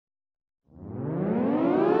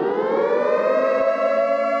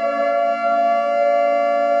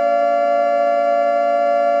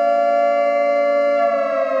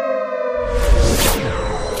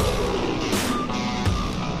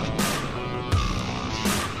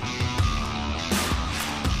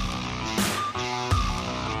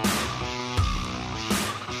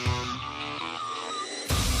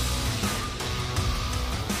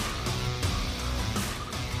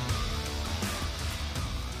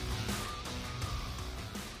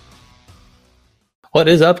What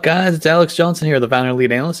is up, guys? It's Alex Johnson here, the founder and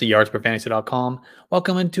lead analyst at yardsperfantasy.com.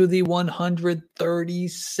 Welcome into the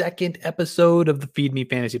 132nd episode of the Feed Me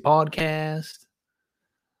Fantasy podcast.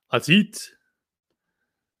 Let's eat.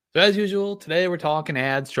 So as usual, today we're talking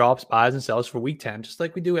ads, drops, buys, and sells for week 10, just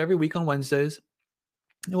like we do every week on Wednesdays.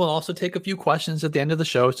 And we'll also take a few questions at the end of the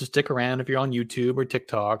show, so stick around if you're on YouTube or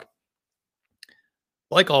TikTok.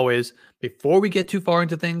 Like always, before we get too far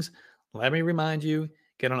into things, let me remind you,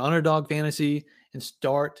 get on Underdog Fantasy and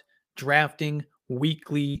start drafting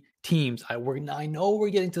weekly teams. I know we're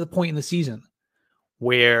getting to the point in the season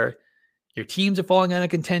where your teams are falling out of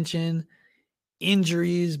contention,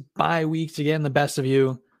 injuries, bye weeks are getting the best of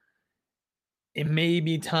you. It may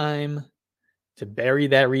be time to bury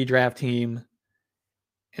that redraft team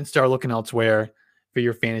and start looking elsewhere for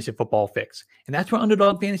your fantasy football fix. And that's where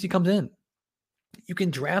Underdog Fantasy comes in. You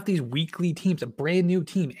can draft these weekly teams, a brand new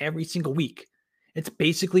team every single week. It's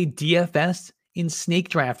basically DFS in snake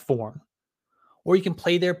draft form. Or you can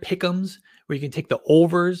play their pick'ems, where you can take the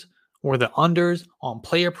overs or the unders on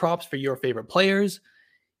player props for your favorite players.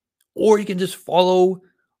 Or you can just follow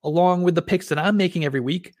along with the picks that I'm making every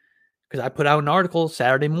week, because I put out an article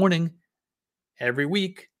Saturday morning every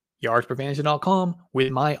week, yardsperfantasy.com, with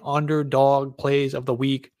my underdog plays of the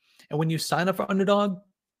week. And when you sign up for Underdog,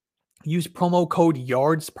 use promo code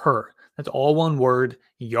YARDSPER. That's all one word,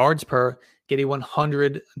 YARDSPER. Get a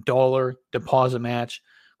 $100 deposit match.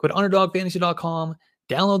 Go to underdogfantasy.com,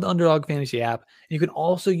 download the Underdog Fantasy app, and you can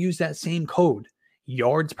also use that same code,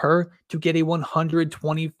 YARDSPER, to get a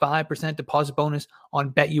 125% deposit bonus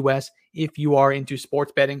on BetUS if you are into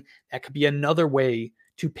sports betting. That could be another way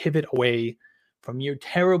to pivot away from your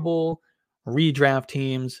terrible redraft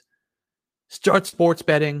teams. Start sports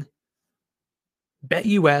betting.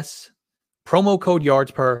 BetUS, promo code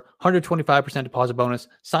YARDSPER, 125% deposit bonus.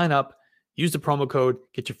 Sign up, use the promo code,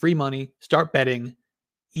 get your free money, start betting.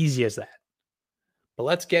 Easy as that. But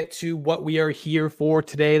let's get to what we are here for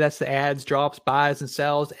today. That's the ads, drops, buys, and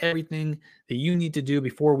sells, everything that you need to do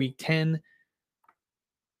before week 10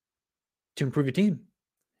 to improve your team.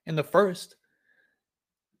 And the first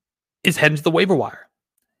is heading to the waiver wire.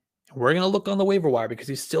 We're going to look on the waiver wire because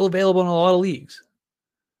he's still available in a lot of leagues.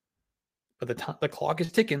 But the clock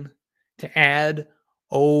is ticking to add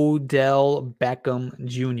Odell Beckham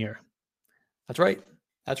Jr. That's right.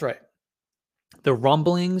 That's right. The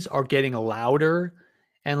rumblings are getting louder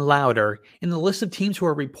and louder, and the list of teams who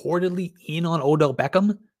are reportedly in on Odell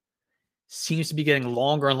Beckham seems to be getting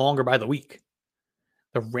longer and longer by the week.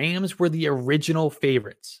 The Rams were the original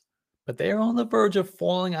favorites, but they're on the verge of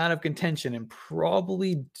falling out of contention and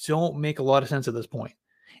probably don't make a lot of sense at this point.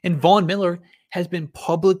 And Von Miller has been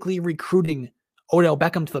publicly recruiting Odell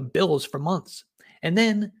Beckham to the Bills for months. And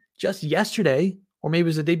then just yesterday, or maybe it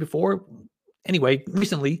was the day before, anyway,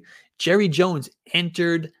 recently, Jerry Jones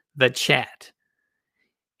entered the chat.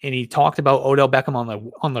 And he talked about Odell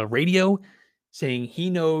Beckham on the radio, saying he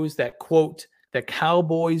knows that, quote, the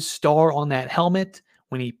Cowboys star on that helmet,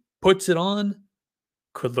 when he puts it on,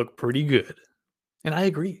 could look pretty good. And I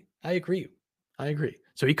agree.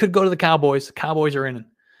 So he could go to the Cowboys. The Cowboys are in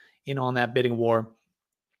on that bidding war.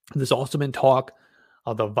 There's also been talk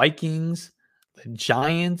of the Vikings, the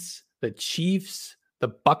Giants, the Chiefs, the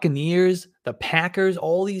Buccaneers, the Packers.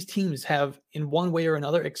 All these teams have, in one way or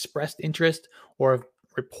another, expressed interest or have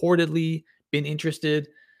reportedly been interested.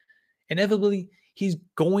 Inevitably, he's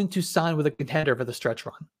going to sign with a contender for the stretch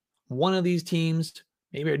run. One of these teams,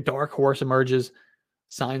 maybe a dark horse emerges,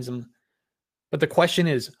 signs him. But the question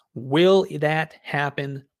is, will that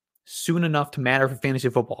happen soon enough to matter for fantasy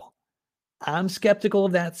football? I'm skeptical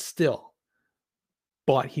of that still,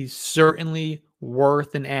 but he's certainly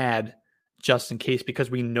worth an ad just in case, because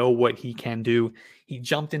we know what he can do. He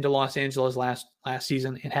jumped into Los Angeles last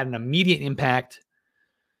season and had an immediate impact.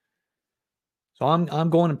 So I'm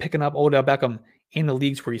going and picking up Odell Beckham in the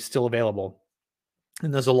leagues where he's still available,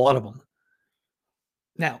 and there's a lot of them.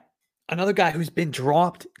 Now, another guy who's been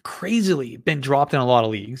dropped in a lot of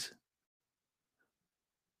leagues,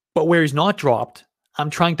 but where he's not dropped, I'm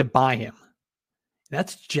trying to buy him.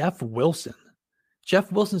 That's Jeff Wilson.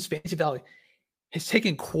 Jeff Wilson's fantasy value has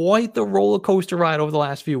taken quite the roller coaster ride over the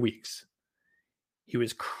last few weeks. He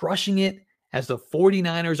was crushing it as the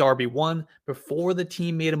 49ers RB1 before the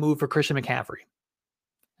team made a move for Christian McCaffrey.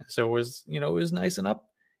 And so it was nice and up.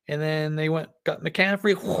 And then they got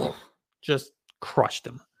McCaffrey, just crushed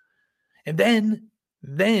him. And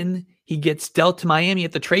then he gets dealt to Miami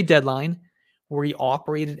at the trade deadline, where he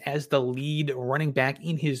operated as the lead running back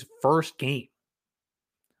in his first game.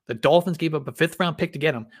 The Dolphins gave up a 5th-round pick to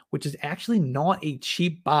get him, which is actually not a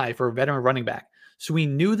cheap buy for a veteran running back. So we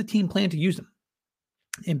knew the team planned to use him.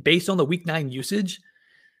 And based on the week 9 usage,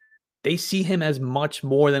 they see him as much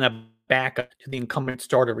more than a backup to the incumbent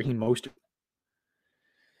starter, Raheem Mostert.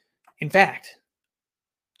 In fact,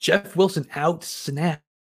 Jeff Wilson out-snapped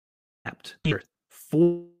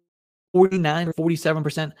 49 or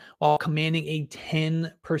 47% while commanding a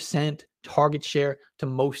 10% target share to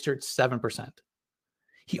Mostert's 7%.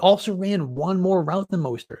 He also ran one more route than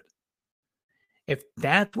Mostert. If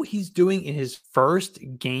that's what he's doing in his first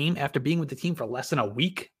game after being with the team for less than a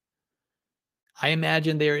week, I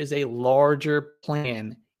imagine there is a larger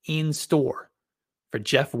plan in store for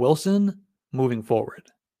Jeff Wilson moving forward.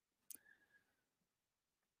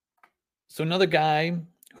 So another guy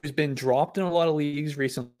who's been dropped in a lot of leagues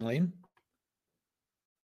recently,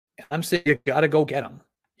 I'm saying you got to go get him.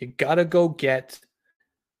 You got to go get,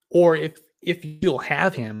 or if you'll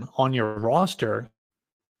have him on your roster,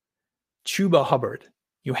 Chuba Hubbard.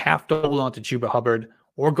 You have to hold on to Chuba Hubbard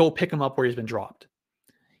or go pick him up where he's been dropped.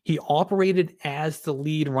 He operated as the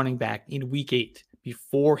lead running back in week 8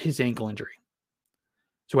 before his ankle injury.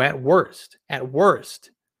 So at worst,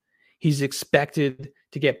 he's expected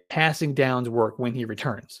to get passing downs work when he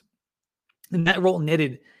returns. And that role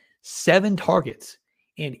netted 7 targets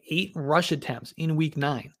and 8 rush attempts in week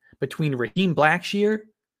 9 between Raheem Blackshear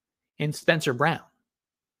and Spencer Brown.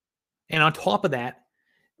 And on top of that,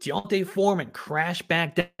 D'Onta Foreman crashed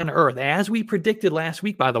back down to earth, as we predicted last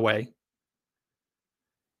week, by the way.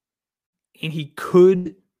 And he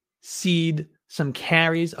could cede some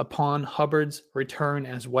carries upon Hubbard's return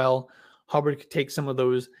as well. Hubbard could take some of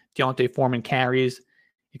those D'Onta Foreman carries.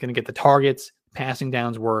 He's going to get the targets, passing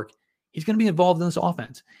downs work. He's going to be involved in this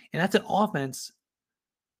offense. And that's an offense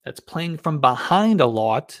that's playing from behind a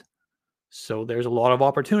lot. So there's a lot of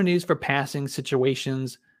opportunities for passing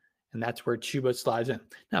situations. And that's where Chuba slides in.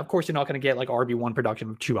 Now, of course, you're not going to get like RB1 production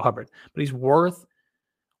from Chuba Hubbard, but he's worth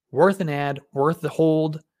an ad, worth the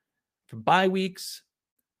hold for bye weeks.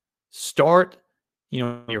 Start,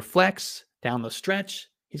 your flex down the stretch.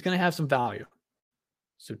 He's going to have some value.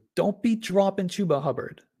 So don't be dropping Chuba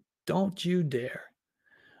Hubbard. Don't you dare.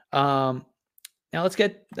 Now let's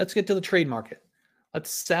get to the trade market. Let's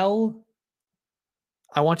sell.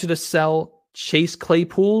 I want you to sell Chase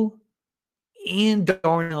Claypool and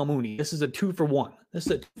Darnell Mooney. This is a 2-for-1. This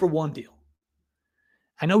is a 2-for-1 deal.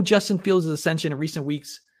 I know Justin Fields' ascension in recent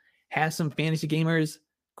weeks has some fantasy gamers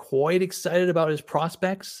quite excited about his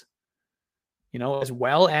prospects, as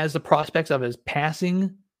well as the prospects of his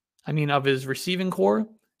of his receiving core,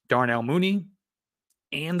 Darnell Mooney,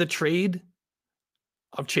 and the trade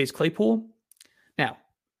of Chase Claypool. Now,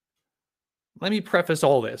 let me preface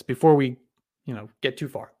all this before we, get too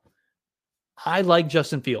far. I like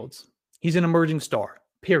Justin Fields. He's an emerging star,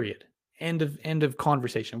 period. End of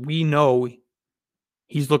conversation. We know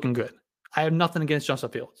he's looking good. I have nothing against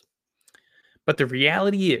Justin Fields. But the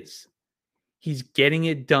reality is he's getting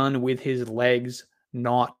it done with his legs,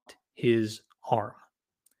 not his arm.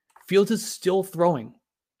 Fields is still throwing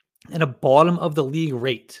at a bottom of the league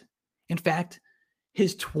rate. In fact,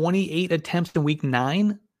 his 28 attempts in week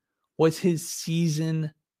 9 was his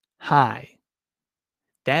season high.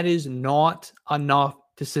 That is not enough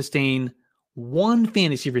to sustain one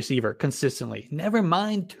fantasy receiver consistently, never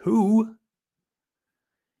mind 2.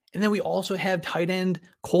 And then we also have tight end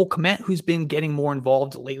Cole Kmet, who's been getting more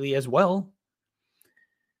involved lately as well.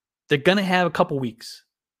 They're going to have a couple weeks,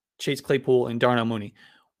 Chase Claypool and Darnell Mooney,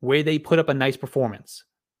 where they put up a nice performance.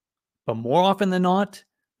 But more often than not,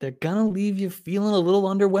 they're going to leave you feeling a little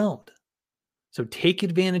underwhelmed. So take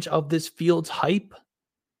advantage of this Fields hype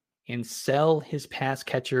and sell his pass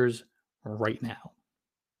catchers right now.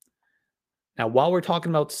 Now, while we're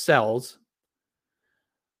talking about sells,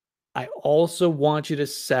 I also want you to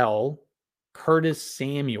sell Curtis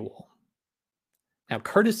Samuel. Now,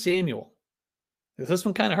 Curtis Samuel, this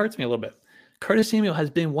one kind of hurts me a little bit. Curtis Samuel has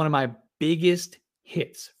been one of my biggest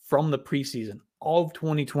hits from the preseason of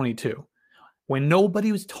 2022. When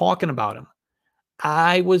nobody was talking about him,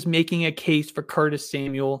 I was making a case for Curtis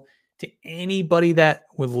Samuel to anybody that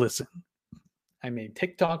would listen. I made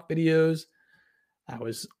TikTok videos. I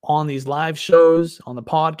was on these live shows, on the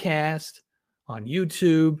podcast, on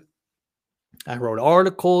YouTube. I wrote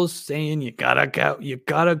articles saying you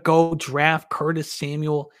gotta go draft Curtis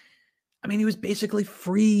Samuel. He was basically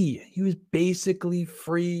free. He was basically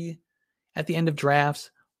free at the end of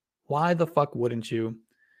drafts. Why the fuck wouldn't you?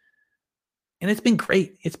 And it's been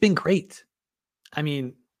great. It's been great.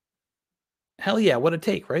 Hell yeah, what a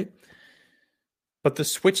take, right? But the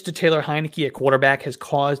switch to Taylor Heineke at quarterback has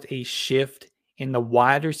caused a shift in the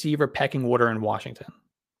wide receiver pecking order in Washington.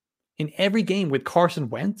 In every game with Carson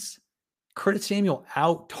Wentz, Curtis Samuel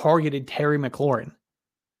out-targeted Terry McLaurin.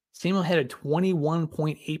 Samuel had a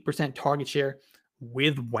 21.8% target share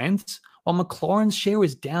with Wentz, while McLaurin's share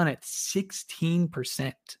was down at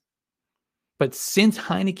 16%. But since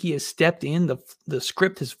Heinicke has stepped in, the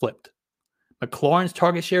script has flipped. McLaurin's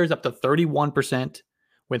target share is up to 31%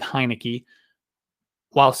 with Heinicke,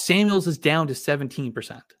 while Samuel's is down to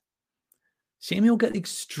 17%. Samuel got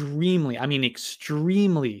extremely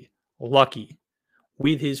lucky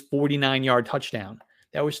with his 49-yard touchdown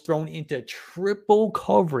that was thrown into triple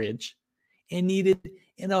coverage and needed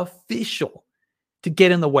an official to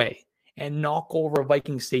get in the way and knock over a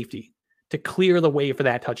Viking safety to clear the way for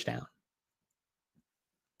that touchdown.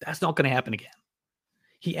 That's not going to happen again.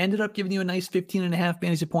 He ended up giving you a nice 15.5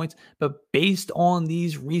 fantasy points, but based on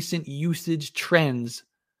these recent usage trends,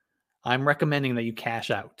 I'm recommending that you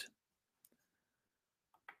cash out.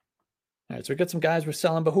 All right, so we got some guys we're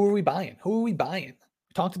selling, but who are we buying? We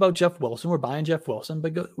talked about Jeff Wilson. We're buying Jeff Wilson,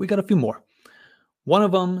 but we got a few more. One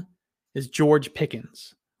of them is George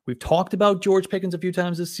Pickens. We've talked about George Pickens a few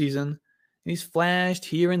times this season, and he's flashed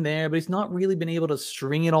here and there, but he's not really been able to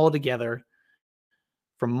string it all together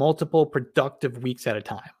for multiple productive weeks at a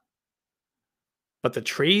time. But the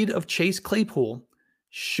trade of Chase Claypool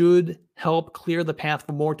should help clear the path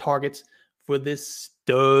for more targets for this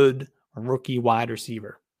stud rookie wide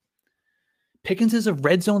receiver. Pickens is a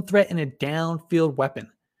red zone threat and a downfield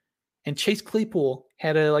weapon. And Chase Claypool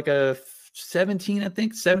had a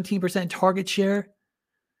 17% target share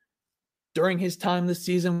during his time this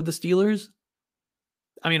season with the Steelers.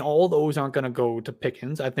 I mean, all those aren't going to go to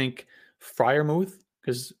Pickens. I think Freiermuth,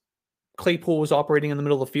 because Claypool was operating in the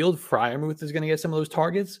middle of the field, Freiermuth is going to get some of those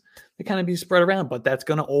targets. They kind of be spread around, but that's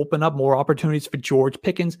going to open up more opportunities for George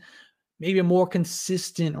Pickens, maybe a more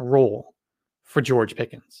consistent role for George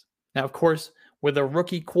Pickens. Now, of course, with a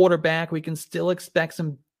rookie quarterback, we can still expect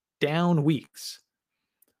some down weeks,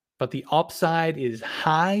 but the upside is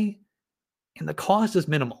high and the cost is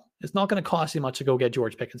minimal. It's not going to cost you much to go get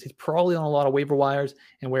George Pickens. He's probably on a lot of waiver wires,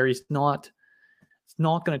 and where he's not, it's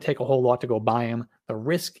not going to take a whole lot to go buy him. The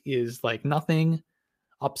risk is like nothing.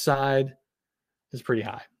 Upside is pretty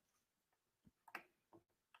high.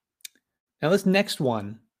 Now this next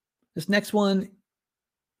one is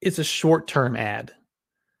a short-term ad.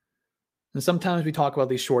 And sometimes we talk about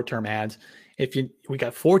these short-term ads. We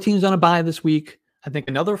got 4 teams on a bye this week. I think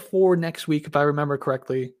another 4 next week, if I remember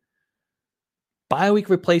correctly. Bye week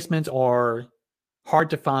replacements are hard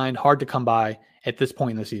to find, hard to come by at this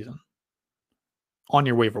point in the season. On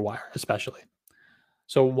your waiver wire, especially.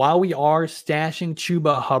 So while we are stashing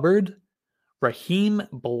Chuba Hubbard, Raheem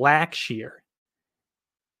Blackshear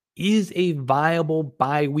is a viable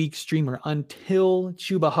bye week streamer until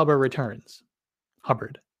Chuba Hubbard returns.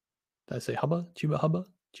 Hubbard. Did I say Hubba? Chuba Hubba?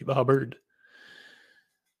 Chuba Hubbard.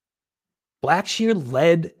 Blackshear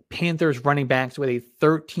led Panthers running backs with a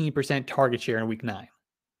 13% target share in week 9.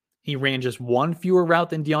 He ran just 1 fewer route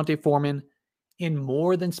than D'Onta Foreman and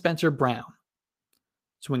more than Spencer Brown.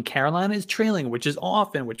 So when Carolina is trailing, which is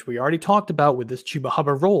often, which we already talked about with this Chuba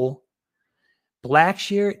Hubbard role,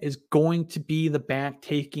 Blackshear is going to be the back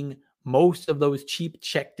taking most of those cheap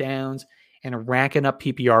checkdowns and racking up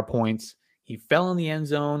PPR points. He fell in the end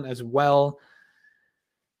zone as well.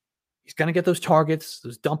 He's going to get those targets,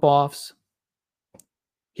 those dump offs.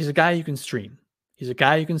 He's a guy you can stream. He's a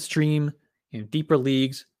guy you can stream in deeper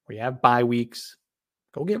leagues where you have bye weeks.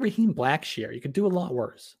 Go get Raheem Blackshear. You could do a lot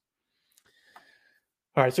worse.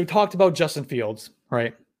 All right, so we talked about Justin Fields,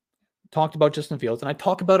 right? And I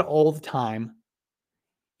talk about it all the time.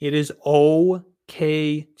 It is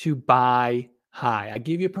okay to buy high. I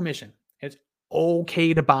give you permission. It's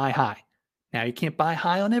okay to buy high. Now, you can't buy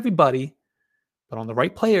high on everybody, but on the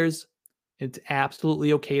right players, it's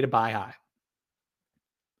absolutely okay to buy high.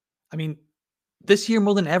 I mean, this year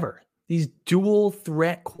more than ever, these dual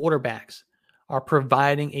threat quarterbacks are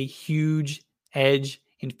providing a huge edge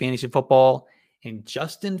in fantasy football, and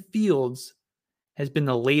Justin Fields has been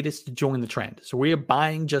the latest to join the trend. So we are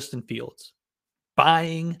buying Justin Fields.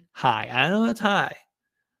 Buying high. I know that's high.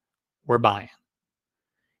 We're buying.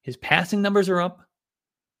 His passing numbers are up.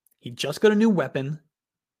 He just got a new weapon.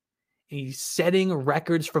 He's setting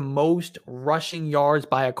records for most rushing yards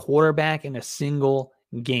by a quarterback in a single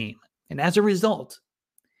game. And as a result,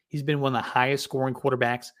 he's been one of the highest scoring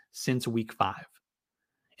quarterbacks since week 5.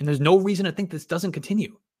 And there's no reason to think this doesn't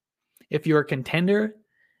continue. If you're a contender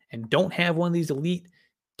and don't have one of these elite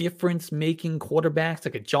difference-making quarterbacks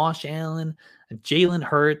like a Josh Allen, a Jalen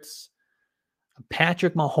Hurts, a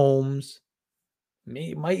Patrick Mahomes,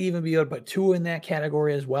 might even be able to put Tua in that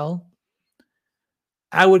category as well,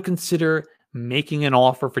 I would consider making an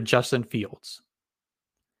offer for Justin Fields.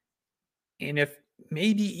 And if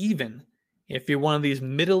If you're one of these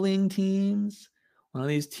middling teams, one of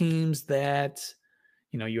these teams that,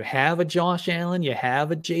 you have a Josh Allen, you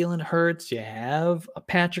have a Jalen Hurts, you have a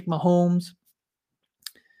Patrick Mahomes,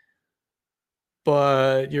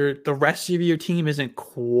 but the rest of your team isn't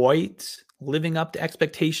quite living up to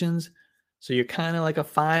expectations. So you're kind of like a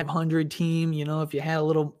 500 team. If you had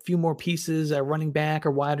few more pieces at running back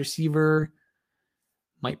or wide receiver,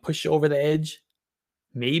 might push you over the edge.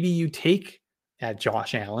 Maybe you take that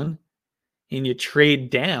Josh Allen and you trade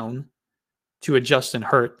down to a Justin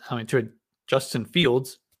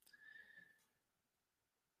Fields,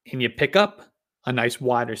 and you pick up a nice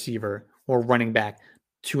wide receiver or running back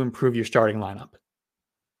to improve your starting lineup.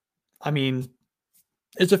 I mean,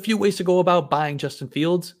 there's a few ways to go about buying Justin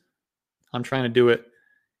Fields. I'm trying to do it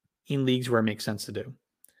in leagues where it makes sense to do.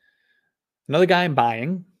 Another guy I'm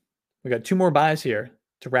buying. We got 2 more buys here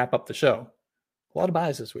to wrap up the show. A lot of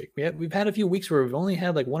buys this week. We've had a few weeks where we've only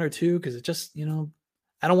had like 1 or 2 because it just,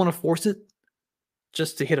 I don't want to force it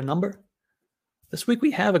just to hit a number. This week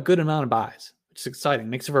we have a good amount of buys, which is exciting.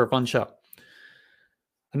 Makes it for a fun show.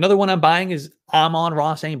 Another one I'm buying is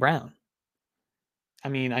Amon-Ra St. Brown. I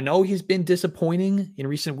mean, I know he's been disappointing in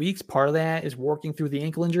recent weeks. Part of that is working through the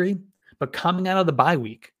ankle injury. But coming out of the bye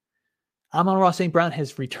week, Amon-Ra St. Brown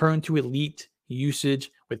has returned to elite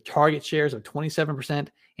usage with target shares of 27%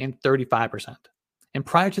 and 35%. And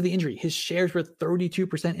prior to the injury, his shares were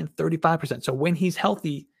 32% and 35%. So when he's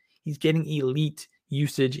healthy, he's getting elite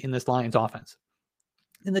usage in this Lions offense.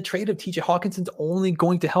 And the trade of TJ Hawkinson's only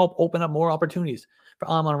going to help open up more opportunities for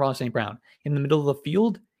Amon-Ra St. Brown in the middle of the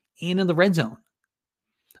field and in the red zone.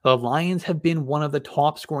 The Lions have been one of the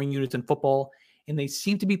top scoring units in football, and they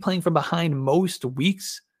seem to be playing from behind most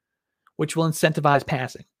weeks, which will incentivize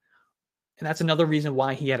passing. And that's another reason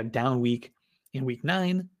why he had a down week in week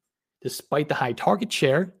 9. Despite the high target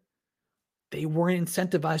share, they weren't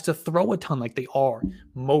incentivized to throw a ton like they are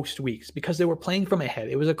most weeks because they were playing from ahead.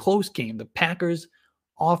 It was a close game. The Packers'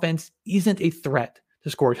 offense isn't a threat to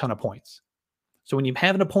score a ton of points. So when you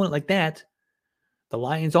have an opponent like that, the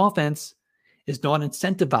Lions' offense is not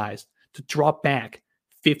incentivized to drop back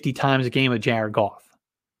 50 times a game with Jared Goff.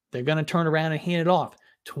 They're going to turn around and hand it off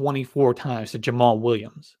 24 times to Jamal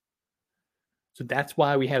Williams. So that's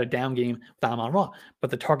why we had a down game with Amon-Ra.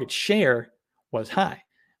 But the target share was high.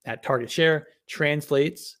 That target share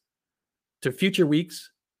translates to future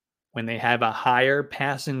weeks when they have a higher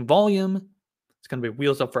passing volume. It's going to be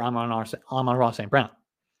wheels up for Amon-Ra St. Brown.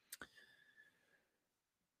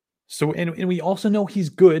 So, and we also know he's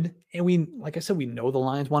good. And like I said, we know the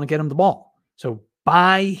Lions want to get him the ball. So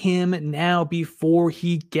buy him now before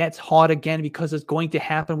he gets hot again, because it's going to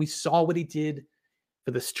happen. We saw what he did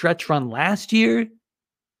for the stretch run last year.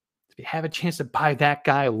 If you have a chance to buy that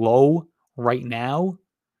guy low right now,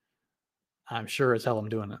 I'm sure as hell I'm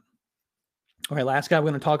doing it. All right, last guy we're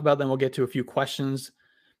going to talk about, then we'll get to a few questions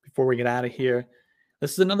before we get out of here.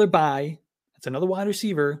 This is another buy. It's another wide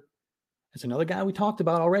receiver. It's another guy we talked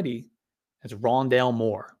about already. It's Rondale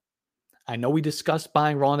Moore. I know we discussed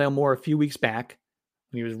buying Rondale Moore a few weeks back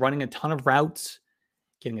when he was running a ton of routes,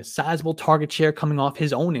 getting a sizable target share coming off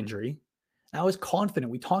his own injury. I was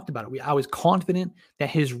confident. We talked about it. I was confident that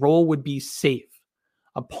his role would be safe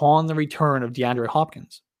upon the return of DeAndre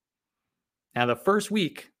Hopkins. Now, the first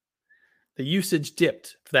week, the usage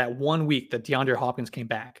dipped for that 1 week that DeAndre Hopkins came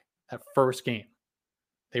back, that first game.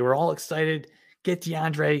 They were all excited. Get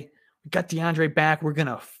DeAndre. We got DeAndre back. We're going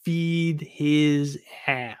to feed his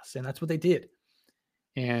ass. And that's what they did.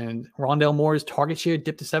 And Rondale Moore's target share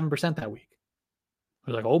dipped to 7% that week.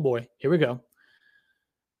 I was like, oh boy, here we go.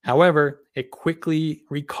 However, it quickly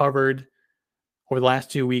recovered over the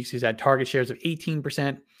last 2 weeks. He's had target shares of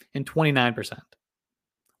 18% and 29%.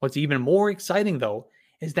 What's even more exciting, though,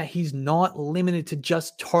 is that he's not limited to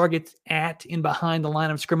just targets at and behind the line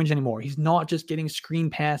of scrimmage anymore. He's not just getting screen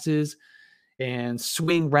passes and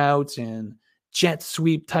swing routes and jet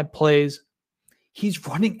sweep type plays. He's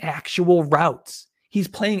running actual routes. He's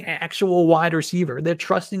playing actual wide receiver. They're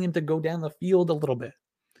trusting him to go down the field a little bit.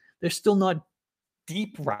 They're still not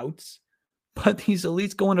deep routes, but he's at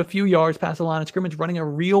least going a few yards past the line of scrimmage, running a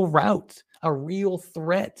real route, a real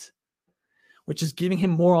threat, which is giving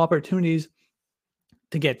him more opportunities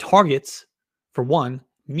to get targets, for one,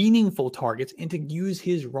 meaningful targets, and to use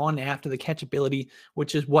his run after the catch ability,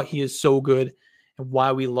 which is what he is so good and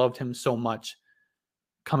why we loved him so much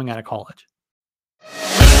coming out of college.